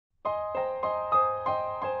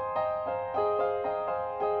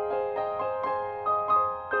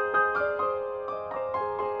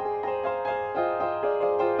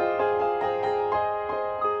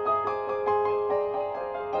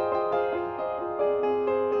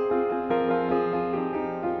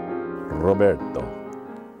Roberto.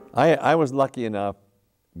 I was lucky enough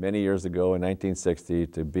many years ago in 1960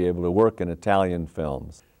 to be able to work in Italian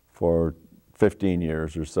films for 15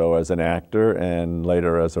 years or so as an actor, and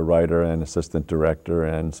later as a writer and assistant director,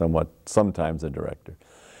 and sometimes a director.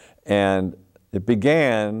 And it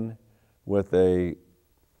began with a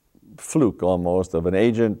fluke almost of an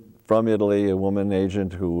agent from Italy, a woman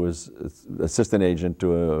agent who was assistant agent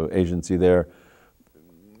to an agency there,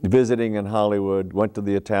 visiting in Hollywood, went to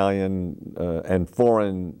the Italian and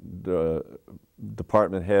foreign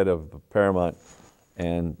department head of Paramount,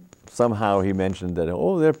 and somehow he mentioned that,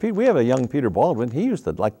 oh, we have a young Peter Baldwin, he used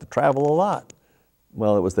to like to travel a lot.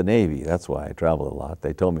 Well, it was the Navy, that's why I traveled a lot.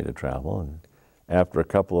 They told me to travel, and after a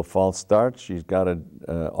couple of false starts, she's got an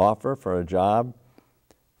offer for a job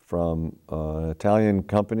from an Italian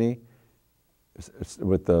company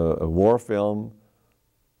with a war film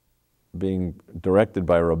being directed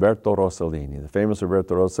by Roberto Rossellini, the famous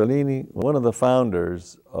Roberto Rossellini, one of the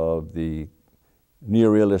founders of the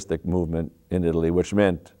neo-realistic movement in Italy, which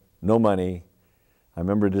meant no money. I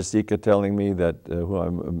remember De Sica telling me that, who I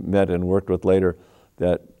met and worked with later,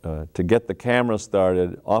 that to get the camera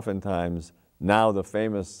started, oftentimes now the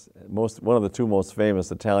famous, one of the two most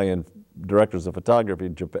famous Italian directors of photography,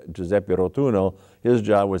 Giuseppe Rotuno, his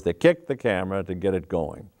job was to kick the camera to get it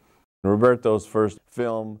going. Roberto's first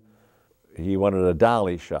film, he wanted a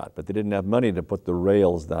dolly shot, but they didn't have money to put the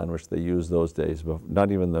rails down, which they used those days.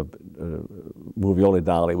 Not even the Movioli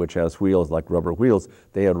dolly, which has wheels like rubber wheels.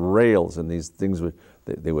 They had rails, and these things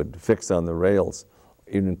they would fix on the rails,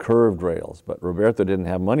 even curved rails. But Roberto didn't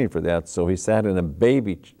have money for that, so he sat in a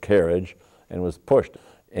baby carriage and was pushed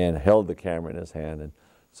and held the camera in his hand. And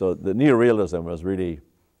so the neo-realism was really,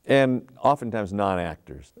 and oftentimes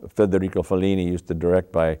non-actors. Federico Fellini used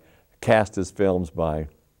to cast his films by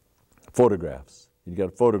photographs. He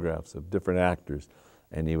got photographs of different actors,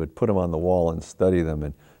 and he would put them on the wall and study them,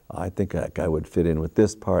 and I think that guy would fit in with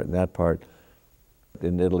this part and that part.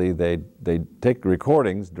 In Italy, they take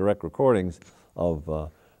recordings, direct recordings of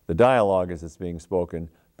the dialogue as it's being spoken,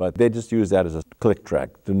 but they just use that as a click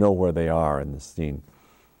track to know where they are in the scene.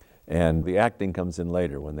 And the acting comes in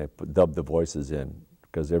later when they dub the voices in,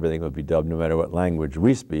 because everything would be dubbed no matter what language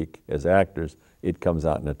we speak as actors, it comes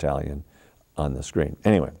out in Italian on the screen.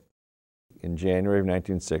 Anyway. In January of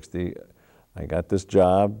 1960, I got this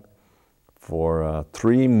job for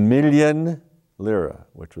 3 million lira,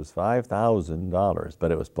 which was $5,000,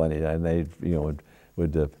 but it was plenty, and they,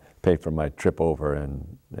 would pay for my trip over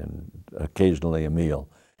and occasionally a meal.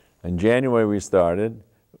 In January we started,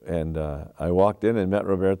 and I walked in and met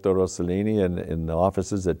Roberto Rossellini in the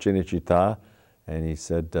offices at Cinecittà, and he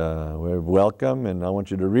said, "We're welcome, and I want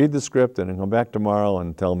you to read the script and then come back tomorrow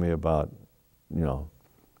and tell me about,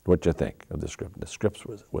 what you think of the script." The script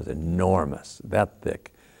was enormous, that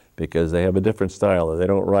thick, because they have a different style. They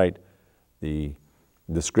don't write the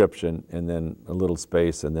description and then a little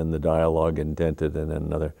space and then the dialogue indented and then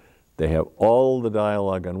another. They have all the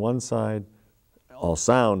dialogue on one side, all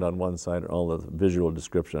sound on one side, all the visual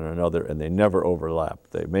description on another, and they never overlap.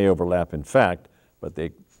 They may overlap in fact, but they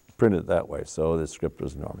print it that way, so the script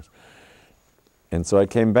was enormous. And so I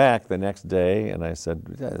came back the next day and I said,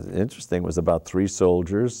 interesting, it was about 3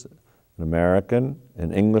 soldiers, an American,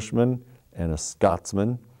 an Englishman, and a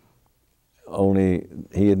Scotsman. Only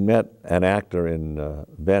he had met an actor in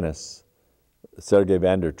Venice, Sergei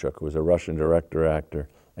Vanderchuk, who was a Russian director-actor,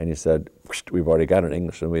 and he said, we've already got an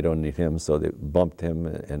Englishman, we don't need him, so they bumped him,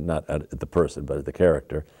 and not at the person, but at the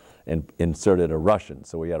character, and inserted a Russian.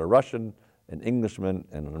 So we had a Russian, an Englishman,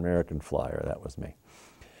 and an American flyer. That was me.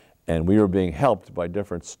 And we were being helped by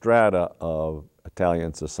different strata of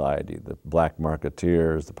Italian society, the black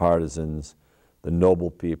marketeers, the partisans, the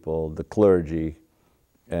noble people, the clergy,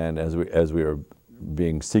 and as we were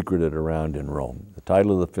being secreted around in Rome. The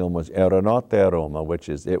title of the film was Era notte a Roma, which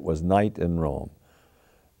is It Was Night in Rome.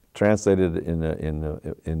 Translated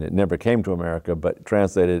it never came to America, but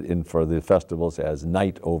translated for the festivals as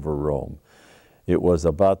Night over Rome. It was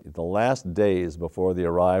about the last days before the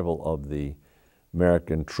arrival of the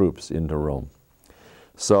American troops into Rome.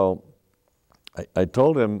 So I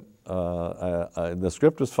told him the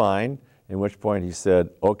script was fine, in which point he said,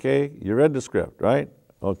 okay, you read the script, right?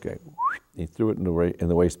 Okay. He threw it in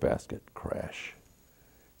the wastebasket. Crash.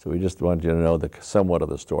 So we just wanted you to know somewhat of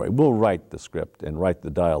the story. We'll write the script and write the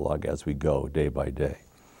dialogue as we go, day by day.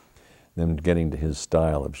 Then getting to his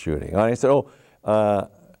style of shooting. And I said, Mr.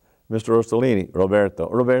 Rossellini,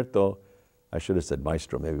 Roberto, I should have said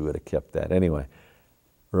Maestro, maybe we would have kept that. Anyway,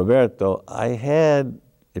 Roberto, I had,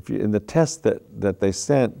 in the test that they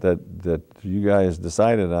sent that you guys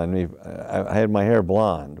decided on me, I had my hair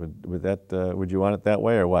blonde. Would you want it that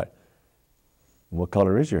way or what? What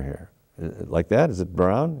color is your hair? Like that? Is it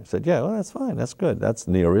brown? He said, yeah, well, that's fine. That's good. That's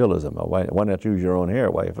neo-realism. Why not use your own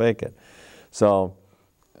hair? Why you fake it? So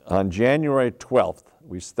on January 12th,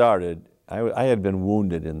 we started. I had been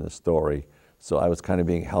wounded in this story, so I was kind of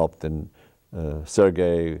being helped, and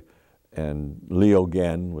Sergei and Leo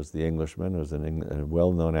Genn was the Englishman, who was a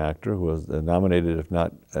well-known actor who was nominated, if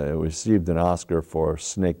not received an Oscar for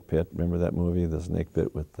Snake Pit. Remember that movie, The Snake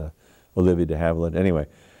Pit, with Olivia de Havilland? Anyway,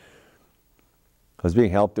 I was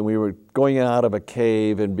being helped, and we were going out of a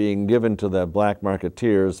cave and being given to the black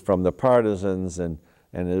marketeers from the partisans, and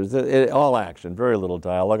it was all action, very little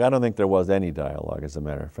dialogue. I don't think there was any dialogue, as a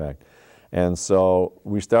matter of fact. And so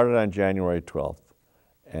we started on January 12th,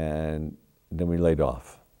 and then we laid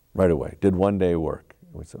off right away. Did 1 day work.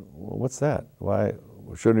 We said, well, what's that? Why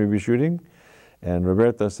shouldn't we be shooting? And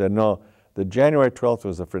Roberto said, no, the January 12th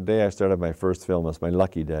was the day I started my first film. It's my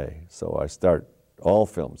lucky day. So I start all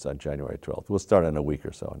films on January 12th. We'll start in a week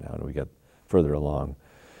or so now, and we get further along.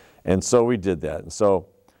 And so we did that. And so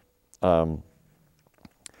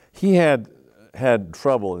he had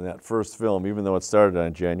trouble in that first film, even though it started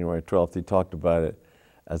on January 12th. He talked about it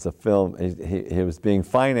as a film. He was being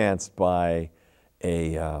financed by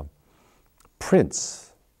a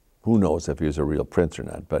prince. Who knows if he was a real prince or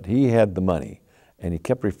not, but he had the money, and he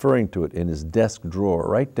kept referring to it in his desk drawer,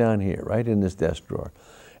 right down here, right in this desk drawer.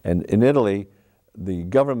 And in Italy, the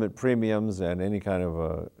government premiums and any kind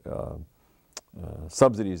of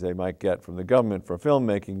subsidies they might get from the government for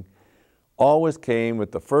filmmaking always came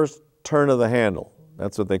with the first turn of the handle.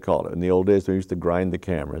 That's what they called it. In the old days, we used to grind the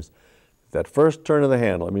cameras. That first turn of the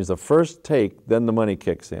handle, it means the first take, then the money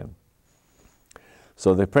kicks in.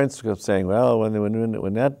 So the prince kept saying, well,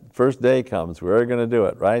 when that first day comes, we're going to do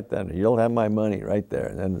it, right? Then you'll have my money right there.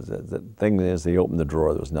 And then the thing is, he opened the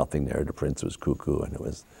drawer, there was nothing there. The prince was cuckoo, and it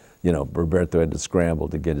was, you know, Roberto had to scramble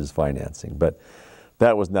to get his financing. But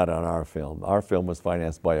that was not on our film. Our film was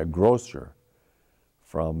financed by a grocer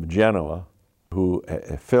from Genoa, who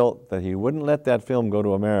felt that he wouldn't let that film go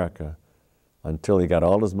to America until he got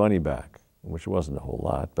all his money back, which wasn't a whole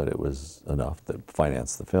lot, but it was enough to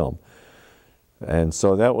finance the film. And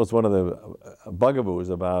so that was one of the bugaboos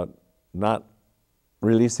about not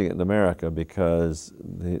releasing it in America, because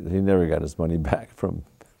he never got his money back from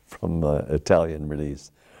the Italian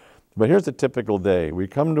release. But here's a typical day. We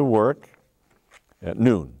come to work at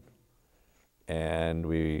noon, and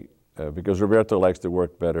because Roberto likes to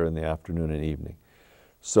work better in the afternoon and evening.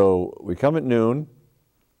 So we come at noon,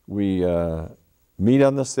 we meet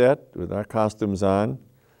on the set with our costumes on,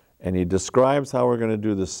 and he describes how we're going to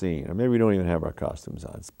do the scene. Or maybe we don't even have our costumes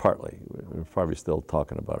on. It's partly. We're probably still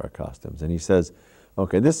talking about our costumes. And he says,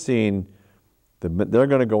 okay, this scene, they're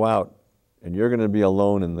going to go out, and you're going to be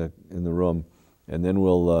alone in the room, and then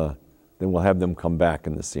we'll have them come back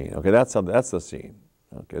in the scene. Okay, that's the scene.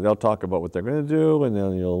 Okay, they'll talk about what they're going to do, and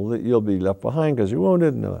then you'll be left behind because you're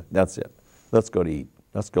wounded. And that's it. Let's go to eat.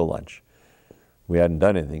 Let's go lunch. We hadn't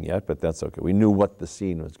done anything yet, but that's okay. We knew what the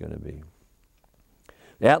scene was going to be.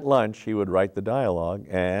 At lunch, he would write the dialogue,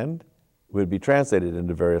 and it would be translated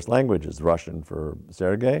into various languages: Russian for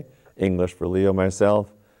Sergei, English for Leo,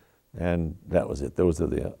 myself, and that was it. Those are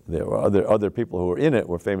there were other people who were in it.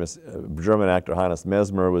 Were famous German actor Hannes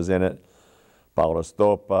Mesmer was in it. Paolo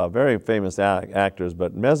Stoppa, very famous actors,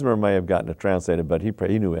 but Mesmer may have gotten it translated, but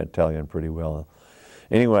he knew Italian pretty well.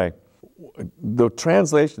 Anyway, the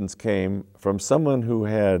translations came from someone who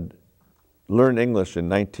had learned English in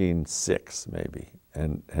 1906, maybe,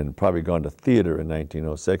 and had probably gone to theater in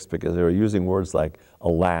 1906, because they were using words like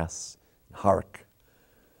alas, hark,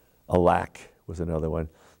 alack was another one.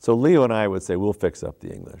 So Leo and I would say, we'll fix up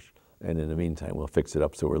the English, and in the meantime, we'll fix it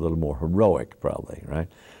up so we're a little more heroic, probably, right?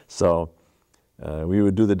 So we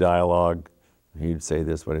would do the dialogue. He'd say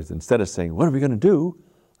this, but instead of saying, what are we going to do?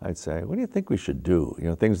 I'd say, what do you think we should do? You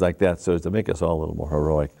know, things like that, so as to make us all a little more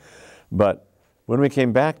heroic. But when we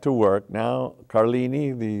came back to work, now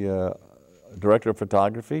Carlini, the director of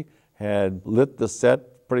photography, had lit the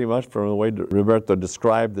set pretty much from the way Roberto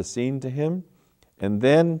described the scene to him. And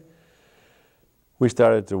then we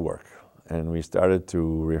started to work. And we started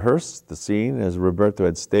to rehearse the scene as Roberto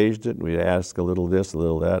had staged it. We'd ask a little this, a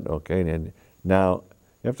little that, okay. And now,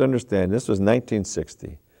 you have to understand, this was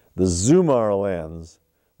 1960. The Zoom-R lens,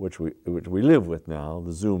 which we live with now,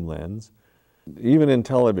 the zoom lens, even in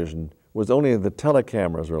television, was only the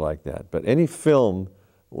telecameras were like that. But any film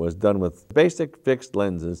was done with basic fixed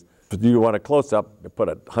lenses. If you want a close-up, you put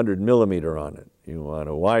a 100 millimeter on it. You want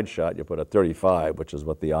a wide shot, you put a 35, which is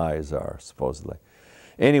what the eyes are, supposedly.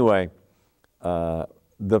 Anyway,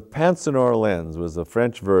 the Pansanor lens was the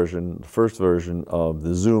French version, the first version of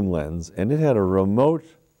the zoom lens, and it had a remote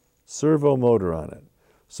servo motor on it.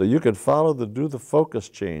 So you could do the focus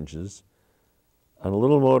changes on a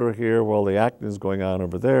little motor here while the acting is going on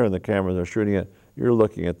over there and the cameras are shooting it. You're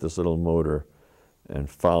looking at this little motor and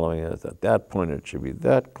following it. At that point it should be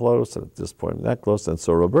that close, and at this point that close. And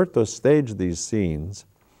so Roberto staged these scenes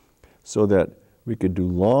so that we could do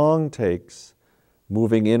long takes,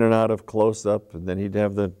 moving in and out of close-up, and then he'd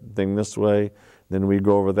have the thing this way, then we'd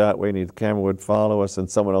go over that way, and the camera would follow us, and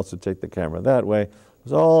someone else would take the camera that way. It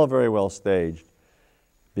was all very well staged,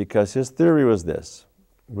 because his theory was this: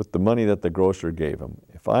 with the money that the grocer gave him,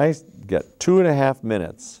 if I get 2.5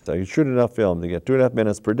 minutes, so you shoot enough film to get 2.5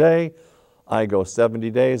 minutes per day, I go 70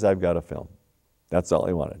 days, I've got a film. That's all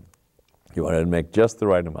he wanted. He wanted to make just the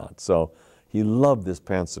right amount. So he loved this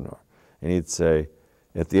Pansanor. And he'd say,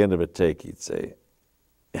 at the end of a take, he'd say,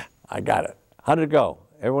 yeah, I got it. How did it go?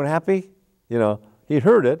 Everyone happy? You know, he'd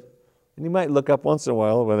heard it, and he might look up once in a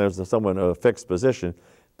while when there's someone in a fixed position,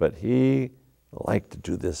 but he liked to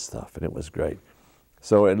do this stuff, and it was great.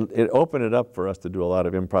 So it opened it up for us to do a lot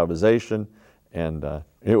of improvisation, and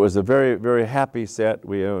it was a very, very happy set.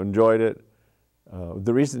 We enjoyed it.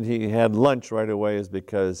 The reason he had lunch right away is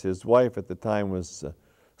because his wife at the time was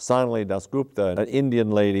Sonali Dasgupta, an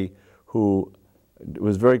Indian lady who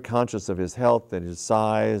was very conscious of his health and his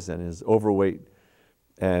size and his overweight,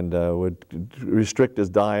 and would restrict his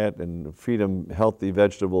diet and feed him healthy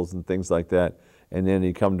vegetables and things like that. And then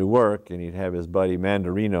he'd come to work and he'd have his buddy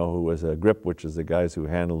Mandarino, who was a grip, which is the guys who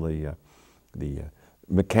handle the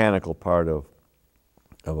mechanical part of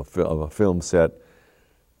a film set.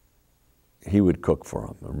 He would cook for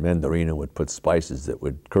him. Or Mandarino would put spices that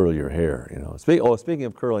would curl your hair. You know. Speaking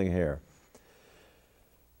of curling hair,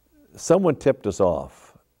 someone tipped us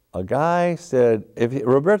off. A guy said,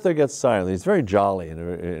 Roberto gets silent, he's very jolly, and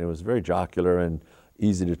it was very jocular and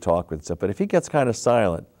easy to talk with and stuff, but if he gets kind of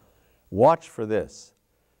silent, watch for this.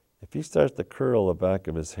 If he starts to curl the back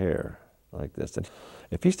of his hair like this, and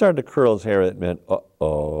if he started to curl his hair, it meant,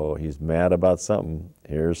 uh-oh, he's mad about something.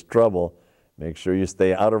 Here's trouble. Make sure you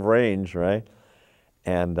stay out of range, right?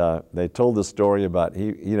 And they told the story about,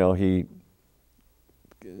 he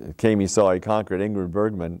saw, he conquered Ingrid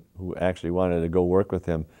Bergman, who actually wanted to go work with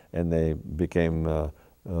him, and they became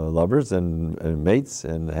lovers and mates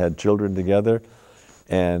and had children together.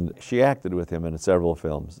 And she acted with him in several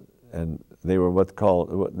films. And they were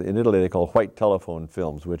in Italy they call white telephone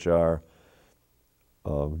films, which are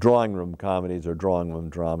drawing room comedies or drawing room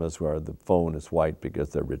dramas where the phone is white because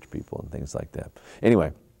they're rich people and things like that.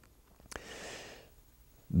 Anyway,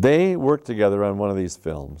 they worked together on one of these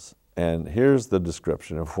films. And here's the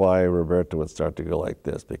description of why Roberto would start to go like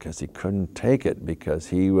this, because he couldn't take it, because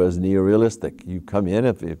he was neo-realistic. You come in,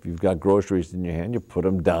 if you've got groceries in your hand, you put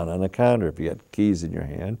them down on the counter. If you got keys in your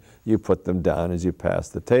hand, you put them down as you pass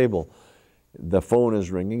the table. The phone is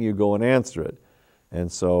ringing, you go and answer it. And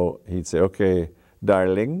so he'd say, okay,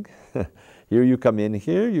 darling, here you come in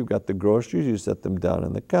here, you've got the groceries, you set them down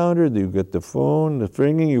on the counter, you get the phone, the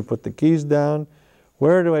ringing, you put the keys down.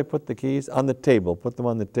 Where do I put the keys? On the table. Put them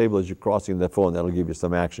on the table as you're crossing the phone. That'll give you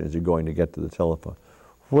some action as you're going to get to the telephone.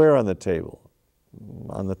 Where on the table?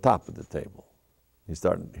 On the top of the table.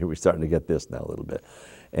 Here we're starting to get this now a little bit.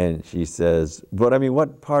 And she says, but I mean,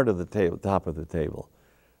 what part of the table, top of the table?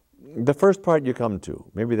 The first part you come to.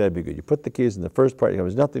 Maybe that'd be good. You put the keys in the first part.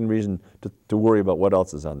 There's nothing reason to worry about what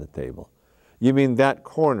else is on the table. You mean that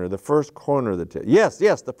corner, the first corner of the table? Yes,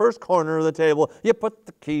 the first corner of the table. You put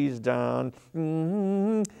the keys down.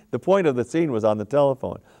 The point of the scene was on the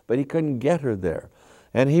telephone, but he couldn't get her there.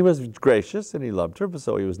 And he was gracious and he loved her,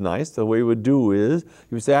 so he was nice. So what he would do is,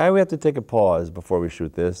 he would say, we have to take a pause before we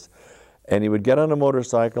shoot this. And he would get on a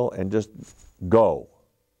motorcycle and just go.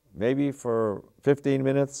 Maybe for 15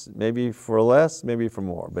 minutes, maybe for less, maybe for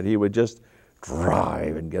more. But he would just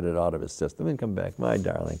drive and get it out of his system and come back, my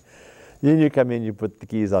darling. Then you come in, you put the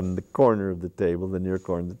keys on the corner of the table, the near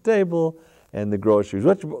corner of the table, and the groceries.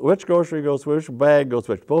 Which grocery goes which, bag goes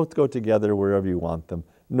which. Both go together wherever you want them.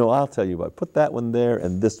 No, I'll tell you what, put that one there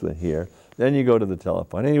and this one here. Then you go to the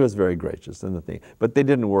telephone. And he was very gracious in the thing. But they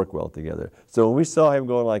didn't work well together. So when we saw him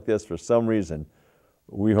going like this, for some reason,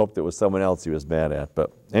 we hoped it was someone else he was mad at.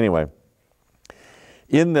 But anyway,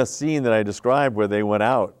 in the scene that I described where they went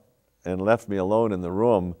out and left me alone in the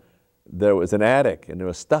room, there was an attic, and there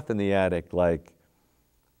was stuff in the attic like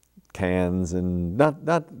cans and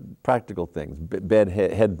not practical things,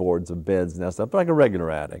 headboards of beds and that stuff, but like a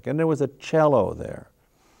regular attic. And there was a cello there.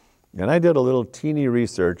 And I did a little teeny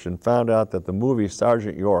research and found out that the movie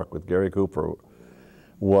Sergeant York with Gary Cooper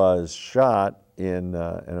was shot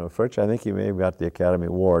for which I think he may have got the Academy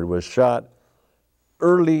Award, was shot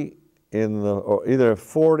early in either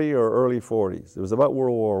 40 or early 40s. It was about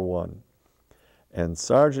World War I. And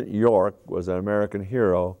Sergeant York was an American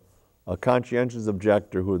hero, a conscientious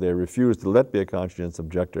objector who they refused to let be a conscientious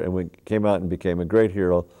objector, and came out and became a great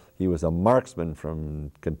hero. He was a marksman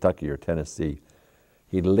from Kentucky or Tennessee.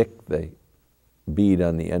 He licked the bead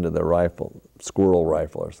on the end of the rifle, squirrel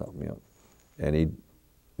rifle or something, you know,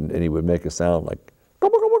 and he would make a sound like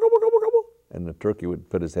gobble, gobble, gobble, gobble, gobble, and the turkey would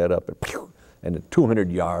put his head up and pew, and at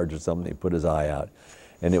 200 yards or something, he put his eye out.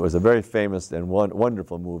 And it was a very famous and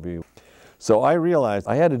wonderful movie. So I realized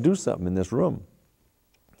I had to do something in this room.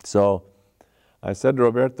 So I said to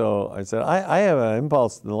Roberto, I said, I have an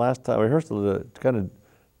impulse in the last time rehearsal to kind of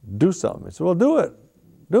do something. He said, well, do it,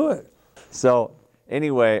 do it. So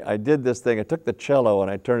anyway, I did this thing. I took the cello and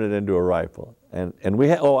I turned it into a rifle. And we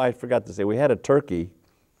had, oh, I forgot to say, we had a turkey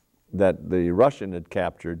that the Russian had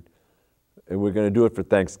captured, and we're going to do it for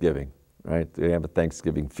Thanksgiving, right? We have a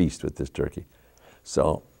Thanksgiving feast with this turkey.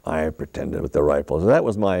 So I pretended with the rifle. So that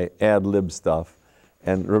was my ad lib stuff.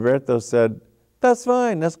 And Roberto said, that's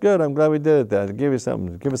fine, that's good, I'm glad we did that. Give us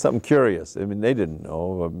something curious. I mean, they didn't know,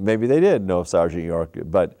 or maybe they did know Sergeant York,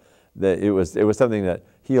 but it was something that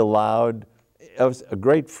he allowed. It was a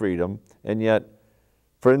great freedom, and yet,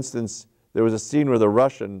 for instance, there was a scene where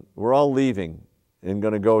we're all leaving and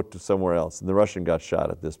going to go to somewhere else, and the Russian got shot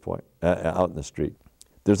at this point, out in the street.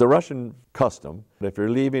 There's a Russian custom that if you're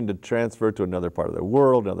leaving to transfer to another part of the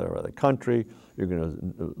world, another country, you're going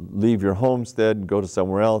to leave your homestead and go to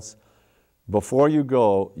somewhere else. Before you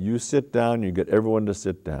go, you sit down, you get everyone to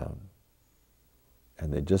sit down.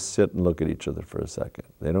 And they just sit and look at each other for a second.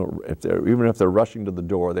 They don't, even if they're rushing to the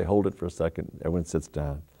door, they hold it for a second, everyone sits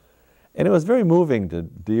down. And it was very moving to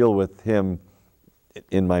deal with him.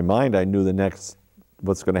 In my mind, I knew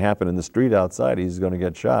what's going to happen in the street outside. He's going to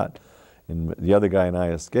get shot. And the other guy and I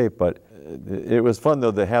escaped. But it was fun,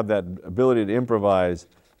 though, to have that ability to improvise,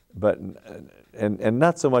 and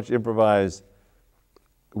not so much improvise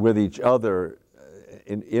with each other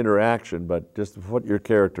in interaction, but just what your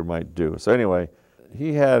character might do. So anyway,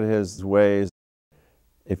 he had his ways.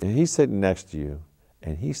 If he's sitting next to you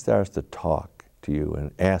and he starts to talk to you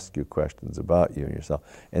and ask you questions about you and yourself,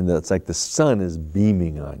 and it's like the sun is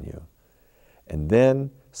beaming on you, and then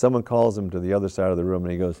someone calls him to the other side of the room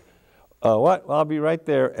and he goes, what? Well, I'll be right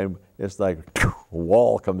there. And it's like a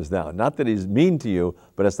wall comes down. Not that he's mean to you,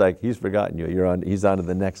 but it's like he's forgotten you. He's on to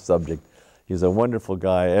the next subject. He's a wonderful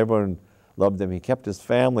guy. Everyone loved him. He kept his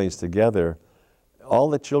families together. All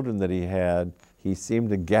the children that he had, he seemed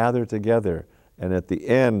to gather together. And at the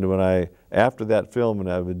end, after that film,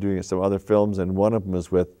 and I've been doing some other films, and one of them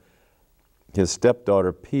was with his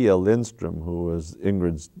stepdaughter, Pia Lindström, who was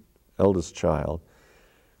Ingrid's eldest child,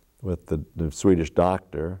 with the Swedish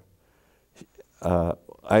doctor.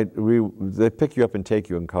 They pick you up and take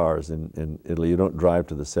you in cars in Italy. You don't drive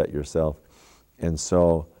to the set yourself. And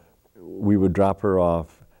so we would drop her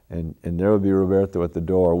off, and there would be Roberto at the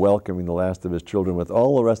door welcoming the last of his children with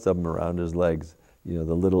all the rest of them around his legs. You know,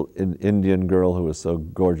 the little Indian girl who was so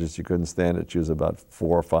gorgeous you couldn't stand it. She was about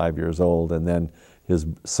 4 or 5 years old, and then his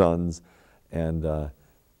sons. And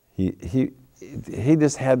he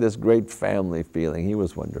just had this great family feeling. He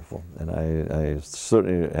was wonderful. And I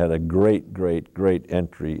certainly had a great, great, great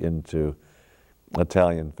entry into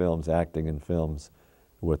Italian films, acting in films,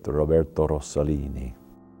 with Roberto Rossellini.